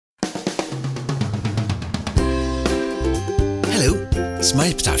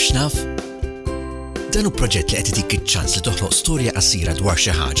Smajt b'Tafxnaf? Dan hu proġett li qed itik iċ-ċans li toħloq storja qasira dwar xi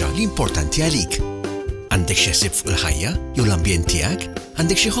ħaġa li importanti għalik. Għandek xi ħsieb fuq il-ħajja jew l-ambjent tiegħek?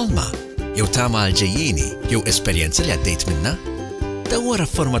 Għandek xi ħolma? Jew tama għal-ġejjieni jew esperjenza li għaddejt minnha? Dawwara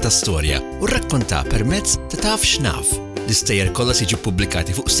f'forma ta' storja u rrakkontha permezz ta' Tafxnaf. L-istejjer kollha jiġu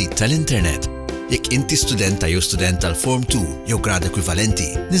pubblikati fuq sit tal-internet. Jekk inti studenta jew student tal-Form 2 jew grad ekwivalenti,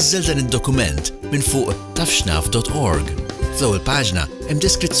 niżżel dan id-dokument minn fuq tafxnaf.org. Fl-ewwel paġna hemm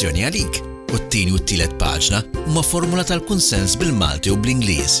deskrizzjoni għalik u t-tieni u t-tielet paġna huma formula tal-kunsens bil-Malti u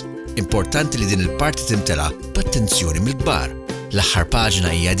bl-Ingliż. Importanti li din il-parti timtela b'attenzjoni mill-kbar. L-aħħar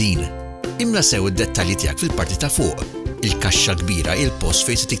paġna hija din. Imla sew id-dettalji tiegħek fil-parti ta' fuq. Il-kaxxa kbira il-post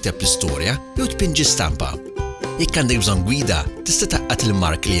fejn se tikteb l-istorja jew tpinġi stampa. Jekk għandek bżonn gwida, tista' taqqat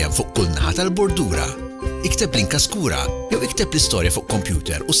il-mark li hemm fuq kull naħa tal-bordura. Ikteb linka skura jew ikteb l-istorja fuq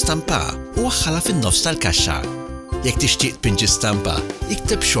kompjuter u stampa u waħħalha fin-nofs tal-kaxxa. Jekk tixtieq tpinġi stampa,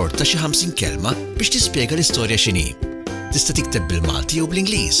 ikteb xort ta' xi 50 kelma biex tispjega l-istorja x'inhi. Tista' tikteb bil-Malti jew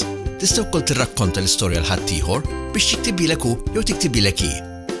bl-Ingliż. Tista' wkoll tirrakkonta l-istorja l ħadd ieħor biex tiktibilek hu jew tiktibilek hi.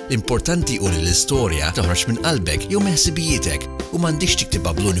 L-importanti hu li l-istorja toħroġ minn qalbek jew meħsibijietek u m'għandix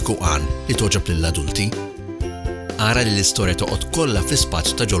tiktibha bl-uniku għan li toġob lill-adulti. Ara li l-istorja toqgħod kollha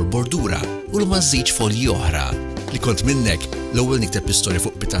fl-ispazju ta' ġol bordura u li ma żżidx folji oħra. Li kont minnek l-ewwel nikteb l-istorja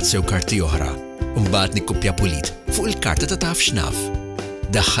fuq pitazzi jew karti oħra. Mbagħad nikkupja pulit fuq il-karta ta' Tafxnaf.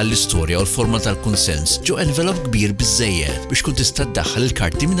 Daħħal l-istorja u l-forma tal-kunsens ġo envelop kbir biżżejjed biex tkun tista' tdaħħal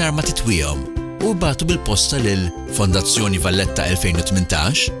il-karti mingħajr ma titwihom u bagħtu bil-posta lil Fondazzjoni Valletta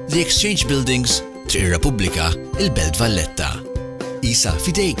 2018, The Exchange Buildings, Triq ir-Repubblika, il-Belt Valletta. Isa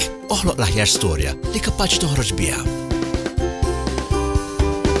fidejk, oħloq l-aħjar storja li kapaċi toħroġ biha.